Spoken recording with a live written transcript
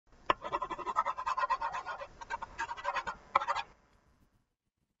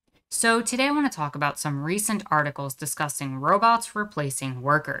So, today I want to talk about some recent articles discussing robots replacing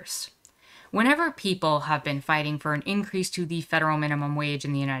workers. Whenever people have been fighting for an increase to the federal minimum wage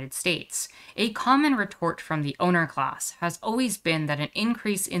in the United States, a common retort from the owner class has always been that an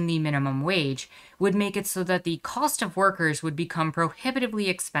increase in the minimum wage would make it so that the cost of workers would become prohibitively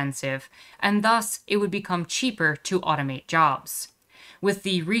expensive, and thus it would become cheaper to automate jobs. With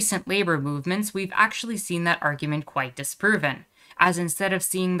the recent labor movements, we've actually seen that argument quite disproven, as instead of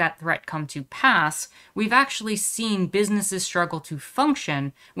seeing that threat come to pass, we've actually seen businesses struggle to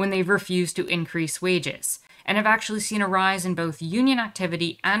function when they've refused to increase wages, and have actually seen a rise in both union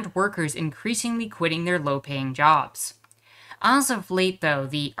activity and workers increasingly quitting their low-paying jobs. As of late, though,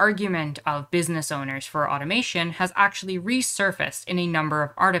 the argument of business owners for automation has actually resurfaced in a number of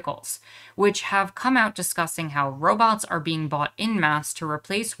articles, which have come out discussing how robots are being bought en masse to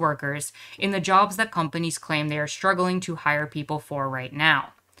replace workers in the jobs that companies claim they are struggling to hire people for right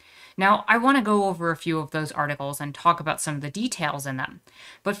now. Now, I want to go over a few of those articles and talk about some of the details in them.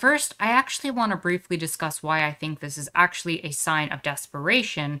 But first, I actually want to briefly discuss why I think this is actually a sign of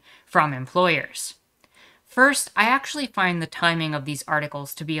desperation from employers. First, I actually find the timing of these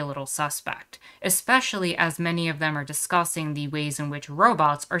articles to be a little suspect, especially as many of them are discussing the ways in which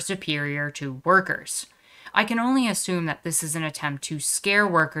robots are superior to workers. I can only assume that this is an attempt to scare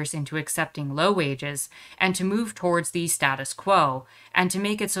workers into accepting low wages and to move towards the status quo, and to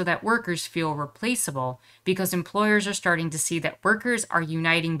make it so that workers feel replaceable, because employers are starting to see that workers are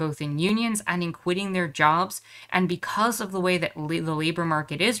uniting both in unions and in quitting their jobs, and because of the way that the labor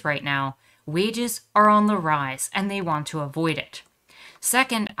market is right now, wages are on the rise, and they want to avoid it.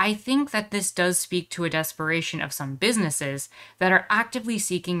 Second, I think that this does speak to a desperation of some businesses that are actively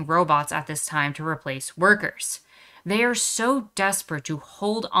seeking robots at this time to replace workers. They are so desperate to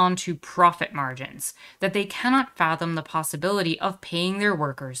hold on to profit margins that they cannot fathom the possibility of paying their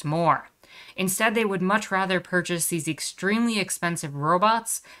workers more. Instead, they would much rather purchase these extremely expensive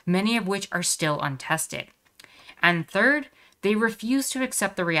robots, many of which are still untested. And third, they refuse to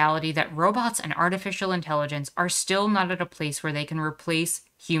accept the reality that robots and artificial intelligence are still not at a place where they can replace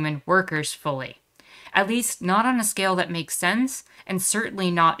human workers fully. At least not on a scale that makes sense, and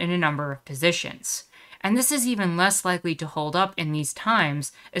certainly not in a number of positions. And this is even less likely to hold up in these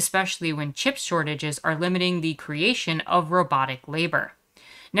times, especially when chip shortages are limiting the creation of robotic labor.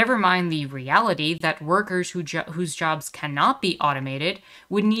 Never mind the reality that workers whose jobs cannot be automated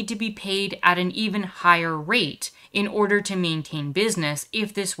would need to be paid at an even higher rate in order to maintain business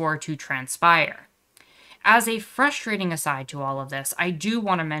if this were to transpire. As a frustrating aside to all of this, I do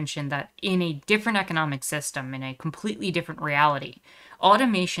want to mention that in a different economic system, in a completely different reality,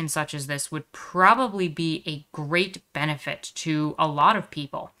 automation such as this would probably be a great benefit to a lot of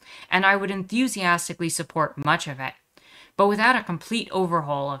people, and I would enthusiastically support much of it. But without a complete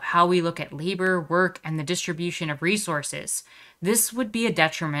overhaul of how we look at labor, work, and the distribution of resources, this would be a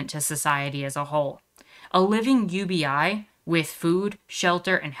detriment to society as a whole. A living UBI, with food,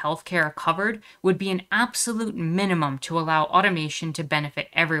 shelter, and healthcare covered, would be an absolute minimum to allow automation to benefit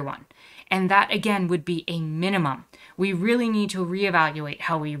everyone. And that, again, would be a minimum. We really need to reevaluate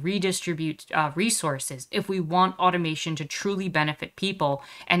how we redistribute resources if we want automation to truly benefit people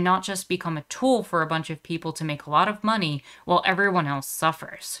and not just become a tool for a bunch of people to make a lot of money while everyone else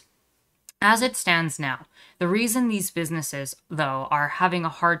suffers. As it stands now, the reason these businesses, though, are having a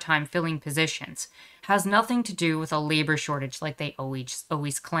hard time filling positions has nothing to do with a labor shortage like they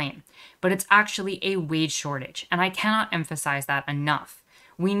always claim, but it's actually a wage shortage, and I cannot emphasize that enough.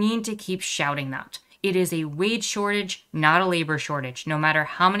 We need to keep shouting that. It is a wage shortage, not a labor shortage, no matter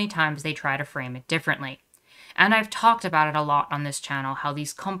how many times they try to frame it differently. And I've talked about it a lot on this channel, how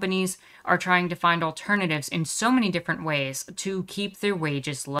these companies are trying to find alternatives in so many different ways to keep their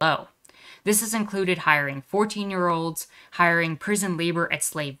wages low. This has included hiring 14-year-olds, hiring prison labor at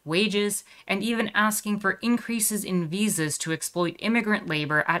slave wages, and even asking for increases in visas to exploit immigrant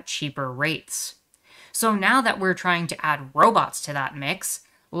labor at cheaper rates. So now that we're trying to add robots to that mix,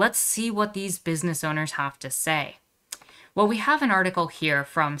 let's see what these business owners have to say. Well, we have an article here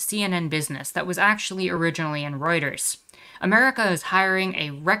from CNN Business that was actually originally in Reuters. America is hiring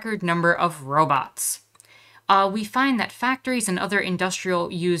a record number of robots. We find that factories and other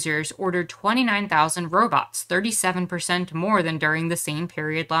industrial users ordered 29,000 robots, 37% more than during the same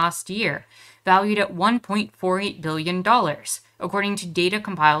period last year, valued at $1.48 billion, according to data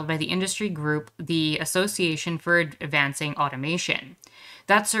compiled by the industry group, the Association for Advancing Automation.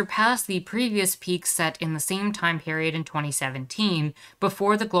 That surpassed the previous peak set in the same time period in 2017,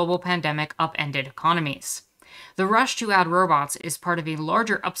 before the global pandemic upended economies. The rush to add robots is part of a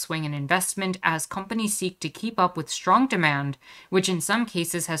larger upswing in investment as companies seek to keep up with strong demand, which in some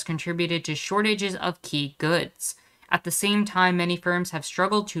cases has contributed to shortages of key goods. At the same time, many firms have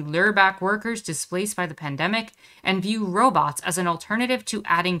struggled to lure back workers displaced by the pandemic and view robots as an alternative to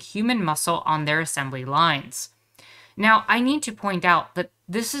adding human muscle on their assembly lines. Now, I need to point out that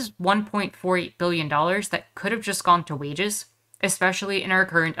this is $1.48 billion that could have just gone to wages, especially in our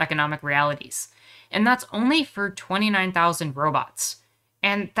current economic realities. And that's only for 29,000 robots.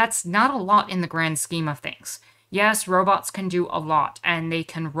 And that's not a lot in the grand scheme of things. Yes, robots can do a lot, and they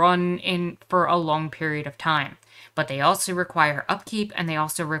can run in for a long period of time. But they also require upkeep, and they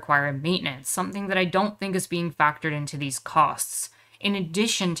also require maintenance, something that I don't think is being factored into these costs. In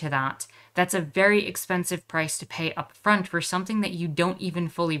addition to that, that's a very expensive price to pay up front for something that you don't even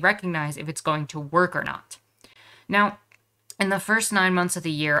fully recognize if it's going to work or not. Now, in the first 9 months of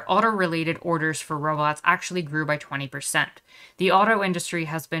the year, auto-related orders for robots actually grew by 20%. The auto industry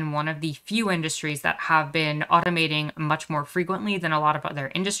has been one of the few industries that have been automating much more frequently than a lot of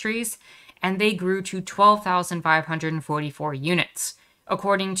other industries, and they grew to 12,544 units.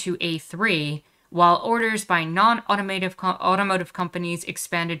 According to A3, while orders by non-automotive companies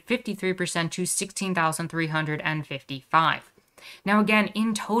expanded 53% to 16,355. Now again,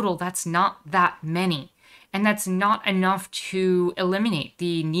 in total, that's not that many, and that's not enough to eliminate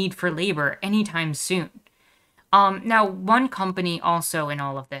the need for labor anytime soon. Now, one company also in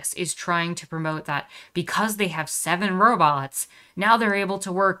all of this is trying to promote that because they have 7 robots, now they're able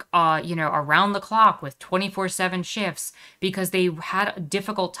to work, around the clock with 24/7 shifts because they had a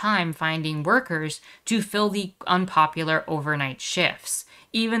difficult time finding workers to fill the unpopular overnight shifts,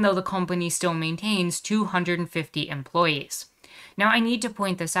 even though the company still maintains 250 employees. Now, I need to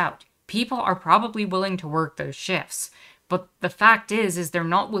point this out. People are probably willing to work those shifts. But the fact is they're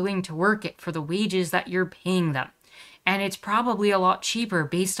not willing to work it for the wages that you're paying them. And it's probably a lot cheaper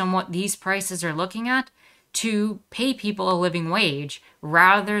based on what these prices are looking at to pay people a living wage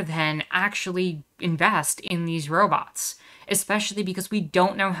rather than actually invest in these robots, especially because we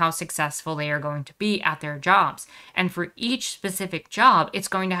don't know how successful they are going to be at their jobs. And for each specific job, it's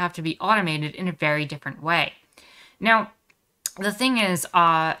going to have to be automated in a very different way. Now, the thing is,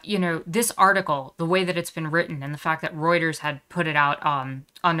 this article, the way that it's been written, and the fact that Reuters had put it out on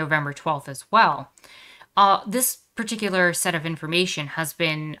November 12th as well, this particular set of information has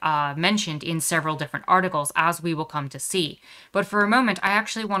been mentioned in several different articles, as we will come to see. But for a moment, I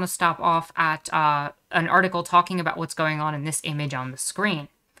actually want to stop off at an article talking about what's going on in this image on the screen.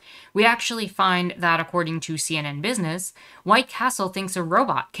 We actually find that, according to CNN Business, White Castle thinks a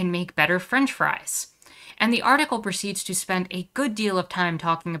robot can make better French fries. And the article proceeds to spend a good deal of time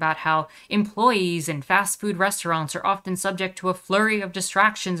talking about how employees in fast food restaurants are often subject to a flurry of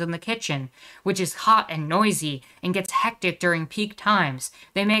distractions in the kitchen, which is hot and noisy and gets hectic during peak times.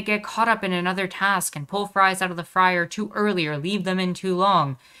 They may get caught up in another task and pull fries out of the fryer too early or leave them in too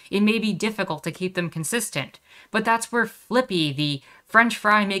long. It may be difficult to keep them consistent. But that's where Flippy, the French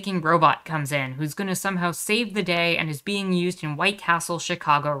fry making robot, comes in, who's going to somehow save the day and is being used in White Castle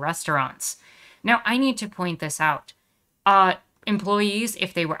Chicago restaurants. Now, I need to point this out. Employees,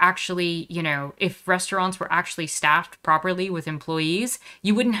 if they were actually, if restaurants were actually staffed properly with employees,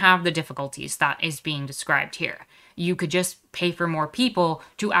 you wouldn't have the difficulties that is being described here. You could just pay for more people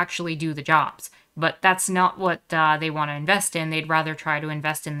to actually do the jobs. But that's not what they want to invest in. They'd rather try to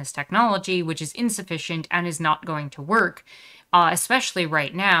invest in this technology, which is insufficient and is not going to work, especially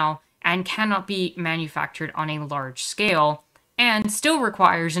right now, and cannot be manufactured on a large scale, and still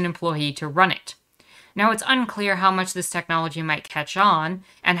requires an employee to run it. Now, it's unclear how much this technology might catch on,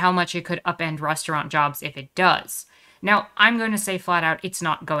 and how much it could upend restaurant jobs if it does. Now, I'm going to say flat out, it's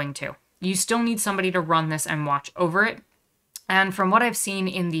not going to. You still need somebody to run this and watch over it, and from what I've seen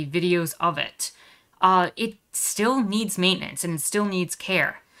in the videos of it still needs maintenance, and it still needs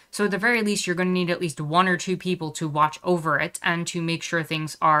care. So at the very least, you're going to need at least 1 or 2 people to watch over it and to make sure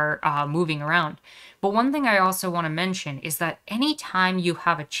things are moving around. But one thing I also want to mention is that anytime you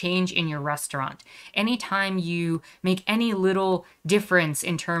have a change in your restaurant, anytime you make any little difference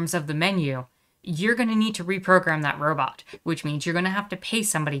in terms of the menu, you're going to need to reprogram that robot, which means you're going to have to pay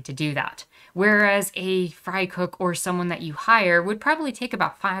somebody to do that. Whereas a fry cook or someone that you hire would probably take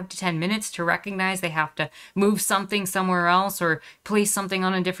about 5 to 10 minutes to recognize they have to move something somewhere else or place something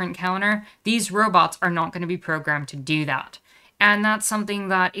on a different counter. These robots are not going to be programmed to do that. And that's something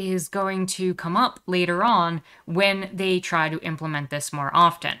that is going to come up later on when they try to implement this more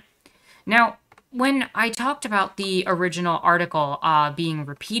often. Now, when I talked about the original article being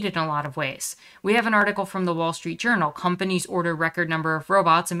repeated in a lot of ways, we have an article from the Wall Street Journal. Companies order record number of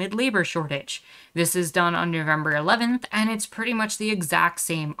robots amid labor shortage. This is done on November 11th, and it's pretty much the exact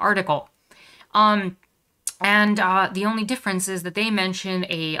same article. And the only difference is that they mention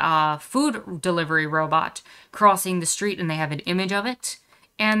a food delivery robot crossing the street, and they have an image of it.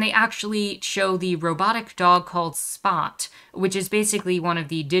 And they actually show the robotic dog called Spot, which is basically one of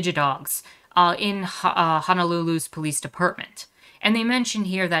the Digidogs in Honolulu's police department. And they mention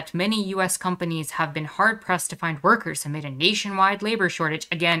here that many U.S. companies have been hard-pressed to find workers amid a nationwide labor shortage.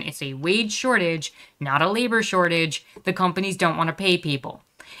 Again, it's a wage shortage, not a labor shortage. The companies don't want to pay people.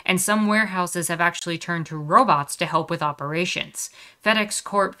 And some warehouses have actually turned to robots to help with operations. FedEx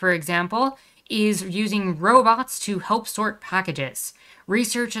Corp, for example, is using robots to help sort packages.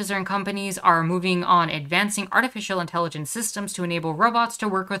 Researchers and companies are moving on advancing artificial intelligence systems to enable robots to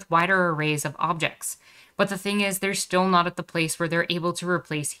work with wider arrays of objects. But the thing is, they're still not at the place where they're able to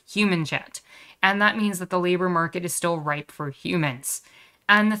replace humans yet. And that means that the labor market is still ripe for humans.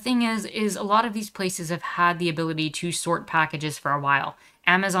 And the thing is a lot of these places have had the ability to sort packages for a while.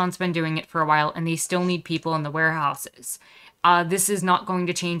 Amazon's been doing it for a while, and they still need people in the warehouses. This is not going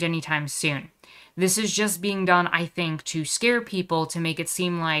to change anytime soon. This is just being done, I think, to scare people, to make it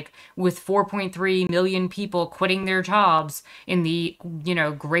seem like with 4.3 million people quitting their jobs in the,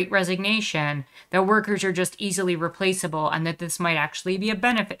 Great Resignation, that workers are just easily replaceable and that this might actually be a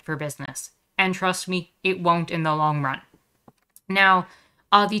benefit for business. And trust me, it won't in the long run. Now,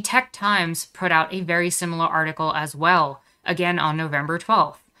 the Tech Times put out a very similar article as well, again on November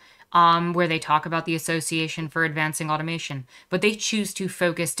 12th. Where they talk about the Association for Advancing Automation, but they choose to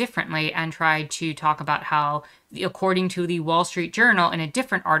focus differently and try to talk about how, according to the Wall Street Journal in a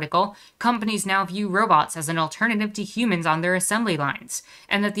different article, companies now view robots as an alternative to humans on their assembly lines,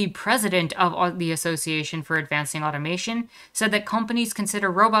 and that the president of the Association for Advancing Automation said that companies consider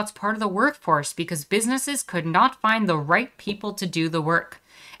robots part of the workforce because businesses could not find the right people to do the work.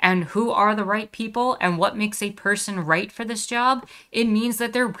 And who are the right people and what makes a person right for this job? It means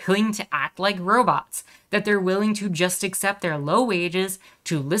that they're willing to act like robots, that they're willing to just accept their low wages,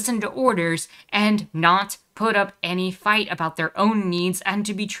 to listen to orders, and not put up any fight about their own needs and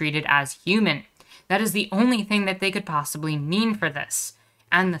to be treated as human. That is the only thing that they could possibly mean for this.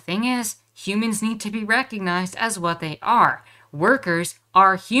 And the thing is, humans need to be recognized as what they are. Workers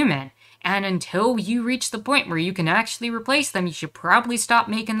are human. And until you reach the point where you can actually replace them, you should probably stop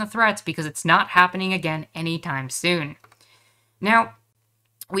making the threats because it's not happening again anytime soon. Now,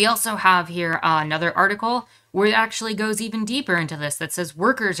 we also have here another article where it actually goes even deeper into this that says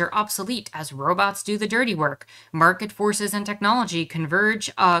workers are obsolete as robots do the dirty work. Market forces and technology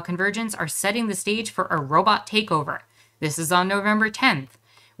convergence are setting the stage for a robot takeover. This is on November 10th.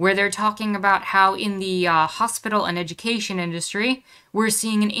 Where they're talking about how in the hospital and education industry, we're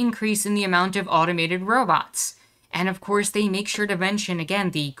seeing an increase in the amount of automated robots. And of course, they make sure to mention, again,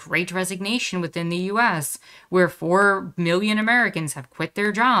 the Great Resignation within the US, where 4 million Americans have quit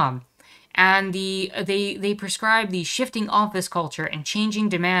their job. And they prescribe the shifting office culture and changing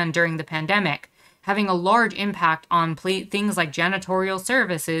demand during the pandemic, having a large impact on things like janitorial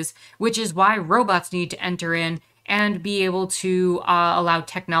services, which is why robots need to enter in and be able to allow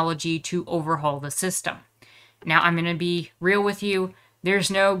technology to overhaul the system. Now, I'm going to be real with you.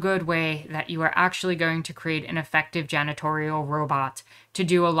 There's no good way that you are actually going to create an effective janitorial robot to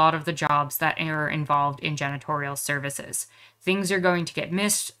do a lot of the jobs that are involved in janitorial services. Things are going to get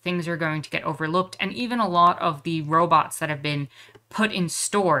missed, things are going to get overlooked, and even a lot of the robots that have been put in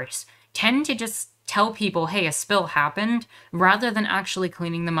stores tend to just tell people, hey, a spill happened, rather than actually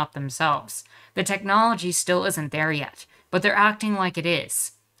cleaning them up themselves. The technology still isn't there yet, but they're acting like it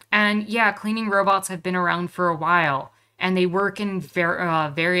is. And yeah, cleaning robots have been around for a while, and they work in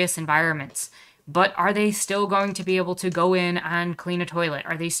various environments. But are they still going to be able to go in and clean a toilet?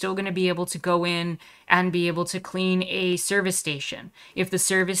 Are they still going to be able to go in and be able to clean a service station? If the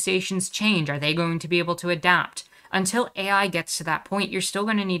service stations change, are they going to be able to adapt? Until AI gets to that point, you're still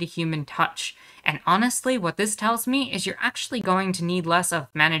going to need a human touch. And honestly, what this tells me is you're actually going to need less of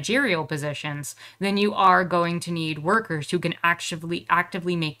managerial positions than you are going to need workers who can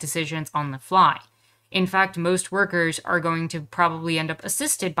actively make decisions on the fly. In fact, most workers are going to probably end up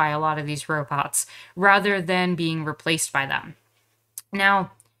assisted by a lot of these robots rather than being replaced by them.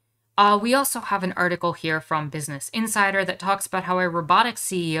 Now, we also have an article here from Business Insider that talks about how a robotics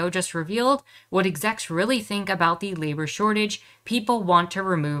CEO just revealed what execs really think about the labor shortage. People want to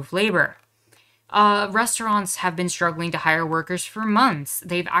remove labor. Restaurants have been struggling to hire workers for months.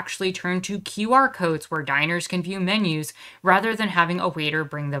 They've actually turned to QR codes where diners can view menus rather than having a waiter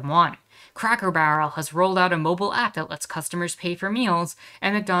bring them one. Cracker Barrel has rolled out a mobile app that lets customers pay for meals,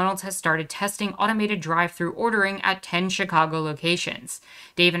 and McDonald's has started testing automated drive-through ordering at 10 Chicago locations.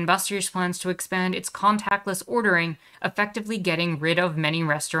 Dave & Buster's plans to expand its contactless ordering, effectively getting rid of many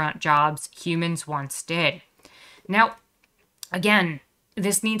restaurant jobs humans once did. Now, again,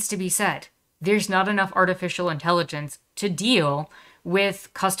 this needs to be said. There's not enough artificial intelligence to deal with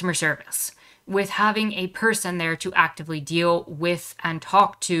customer service, with having a person there to actively deal with and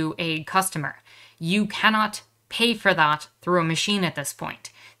talk to a customer. You cannot pay for that through a machine at this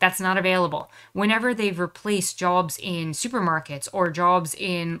point. That's not available. Whenever they've replaced jobs in supermarkets or jobs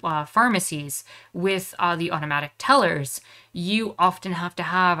in pharmacies with the automatic tellers, you often have to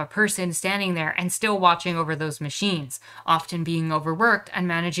have a person standing there and still watching over those machines, often being overworked and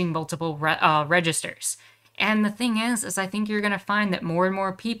managing multiple registers. And the thing is I think you're going to find that more and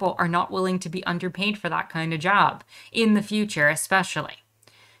more people are not willing to be underpaid for that kind of job, in the future especially.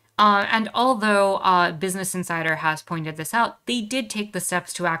 And although Business Insider has pointed this out, they did take the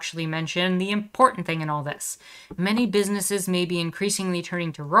steps to actually mention the important thing in all this. Many businesses may be increasingly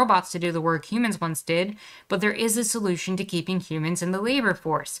turning to robots to do the work humans once did, but there is a solution to keeping humans in the labor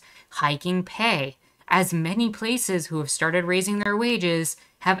force: hiking pay. As many places who have started raising their wages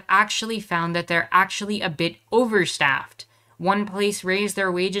have actually found that they're actually a bit overstaffed. One place raised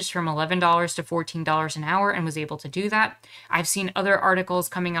their wages from $11 to $14 an hour and was able to do that. I've seen other articles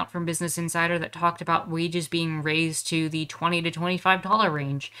coming out from Business Insider that talked about wages being raised to the $20 to $25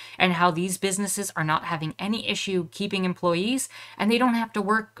 range, and how these businesses are not having any issue keeping employees, and they don't have to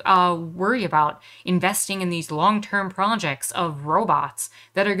worry about investing in these long-term projects of robots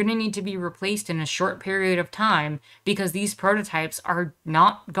that are going to need to be replaced in a short period of time, because these prototypes are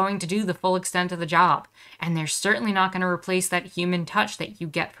not going to do the full extent of the job, and they're certainly not going to replace that human touch that you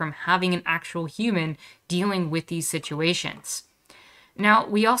get from having an actual human dealing with these situations. Now,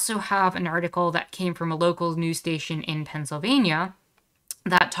 we also have an article that came from a local news station in Pennsylvania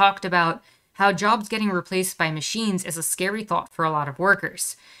that talked about how jobs getting replaced by machines is a scary thought for a lot of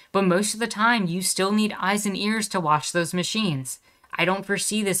workers. But most of the time, you still need eyes and ears to watch those machines. I don't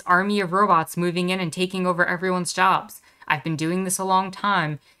foresee this army of robots moving in and taking over everyone's jobs. I've been doing this a long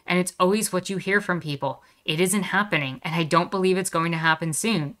time, and it's always what you hear from people. It isn't happening, and I don't believe it's going to happen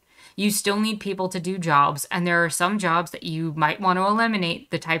soon. You still need people to do jobs, and there are some jobs that you might want to eliminate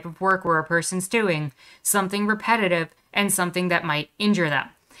the type of work where a person's doing, something repetitive, and something that might injure them.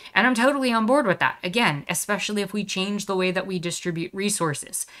 And I'm totally on board with that. Again, especially if we change the way that we distribute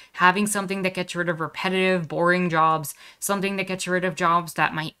resources. Having something that gets rid of repetitive, boring jobs, something that gets rid of jobs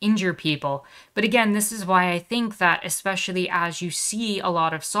that might injure people. But again, this is why I think that, especially as you see a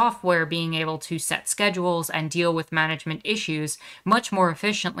lot of software being able to set schedules and deal with management issues much more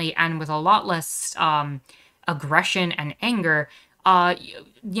efficiently and with a lot less aggression and anger,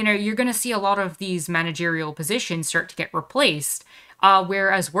 you're going to see a lot of these managerial positions start to get replaced.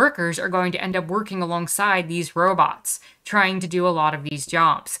 Whereas workers are going to end up working alongside these robots, trying to do a lot of these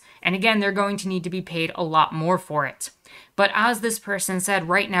jobs. And again, they're going to need to be paid a lot more for it. But as this person said,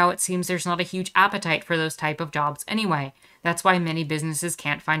 right now it seems there's not a huge appetite for those type of jobs anyway. That's why many businesses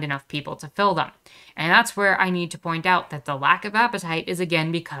can't find enough people to fill them. And that's where I need to point out that the lack of appetite is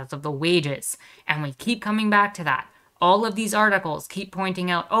again because of the wages. And we keep coming back to that. All of these articles keep pointing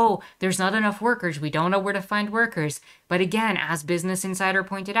out, oh, there's not enough workers, we don't know where to find workers. But again, as Business Insider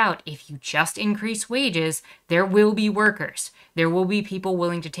pointed out, if you just increase wages, there will be workers. There will be people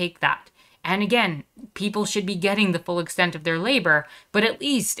willing to take that. And again, people should be getting the full extent of their labor, but at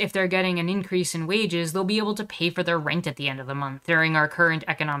least if they're getting an increase in wages, they'll be able to pay for their rent at the end of the month during our current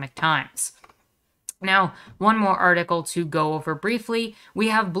economic times. Now, one more article to go over briefly. We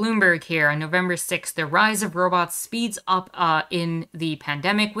have Bloomberg here on November 6th. The rise of robots speeds up in the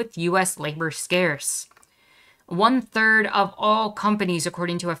pandemic with U.S. labor scarce. 1/3 of all companies,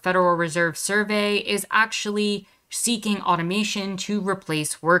 according to a Federal Reserve survey, is actually seeking automation to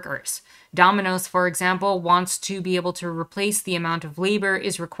replace workers. Domino's, for example, wants to be able to replace the amount of labor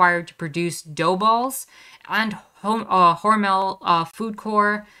is required to produce dough balls, and Hormel Food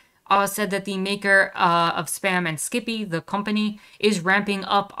Corp said that the maker of Spam and Skippy, the company, is ramping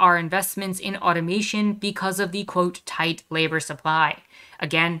up our investments in automation because of the, quote, tight labor supply.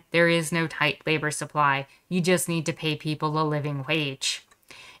 Again, there is no tight labor supply. You just need to pay people a living wage.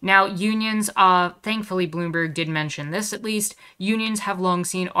 Now, unions, thankfully Bloomberg did mention this at least, unions have long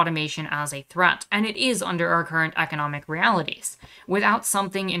seen automation as a threat, and it is under our current economic realities. Without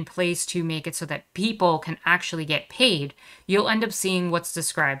something in place to make it so that people can actually get paid, you'll end up seeing what's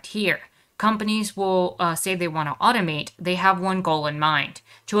described here. companies will say they want to automate, they have one goal in mind: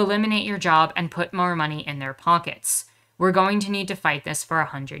 to eliminate your job and put more money in their pockets. We're going to need to fight this for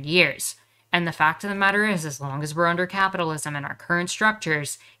 100 years. And the fact of the matter is, as long as we're under capitalism and our current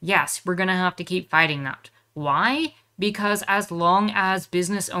structures, yes, we're going to have to keep fighting that. Why? Because as long as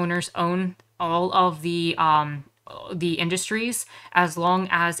business owners own all of the industries, as long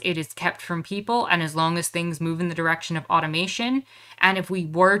as it is kept from people, and as long as things move in the direction of automation, and if we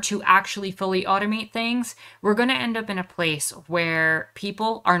were to actually fully automate things, we're going to end up in a place where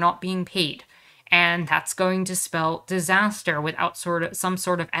people are not being paid. And that's going to spell disaster without some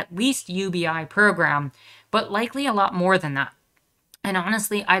sort of at least UBI program, but likely a lot more than that. And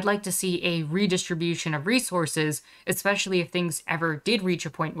honestly, I'd like to see a redistribution of resources, especially if things ever did reach a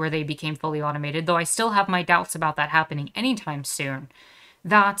point where they became fully automated, though I still have my doubts about that happening anytime soon.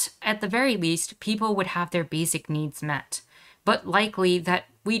 That, at the very least, people would have their basic needs met, but likely that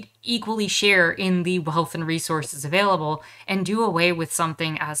we'd equally share in the wealth and resources available and do away with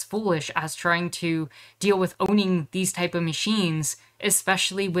something as foolish as trying to deal with owning these type of machines,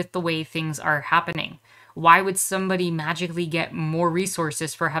 especially with the way things are happening. Why would somebody magically get more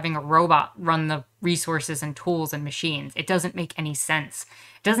resources for having a robot run the resources and tools and machines? It doesn't make any sense.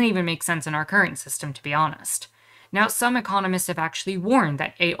 It doesn't even make sense in our current system, to be honest. Now, some economists have actually warned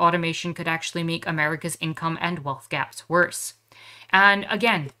that automation could actually make America's income and wealth gaps worse. And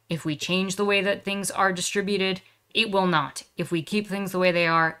again, if we change the way that things are distributed, it will not. If we keep things the way they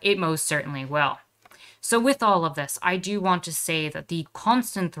are, it most certainly will. So with all of this, I do want to say that the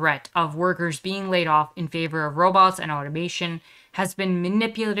constant threat of workers being laid off in favor of robots and automation has been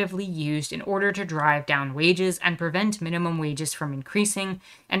manipulatively used in order to drive down wages and prevent minimum wages from increasing,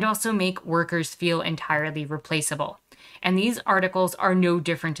 and also make workers feel entirely replaceable. And these articles are no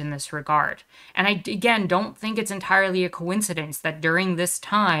different in this regard. And I, again, don't think it's entirely a coincidence that during this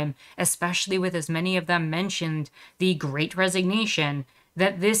time, especially with as many of them mentioned the Great Resignation,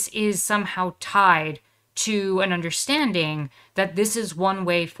 that this is somehow tied to an understanding that this is one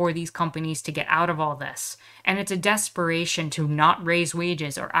way for these companies to get out of all this. And it's a desperation to not raise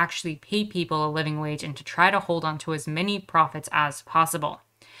wages or actually pay people a living wage and to try to hold on to as many profits as possible.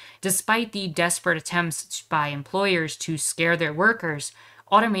 Despite the desperate attempts by employers to scare their workers,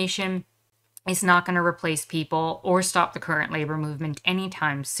 automation is not going to replace people or stop the current labor movement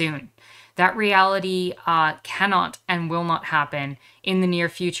anytime soon. That reality cannot and will not happen in the near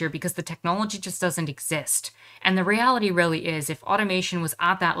future because the technology just doesn't exist. And the reality really is, if automation was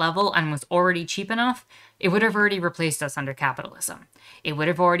at that level and was already cheap enough, it would have already replaced us under capitalism. It would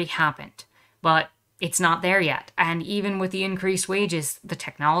have already happened. But it's not there yet. And even with the increased wages, the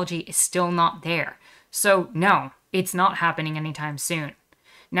technology is still not there. So no, it's not happening anytime soon.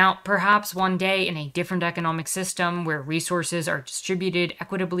 Now, perhaps one day in a different economic system where resources are distributed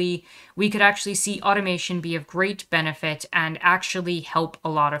equitably, we could actually see automation be of great benefit and actually help a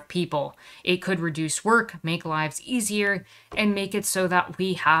lot of people. It could reduce work, make lives easier, and make it so that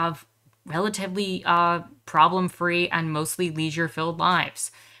we have relatively problem-free and mostly leisure-filled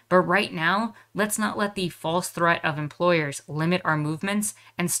lives. But right now, let's not let the false threat of employers limit our movements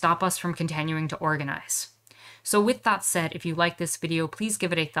and stop us from continuing to organize. So with that said, if you like this video, please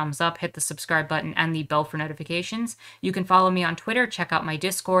give it a thumbs up, hit the subscribe button and the bell for notifications. You can follow me on Twitter, check out my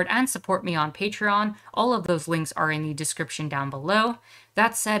Discord, and support me on Patreon. All of those links are in the description down below.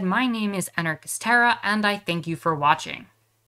 That said, my name is Anarchist Terra, and I thank you for watching.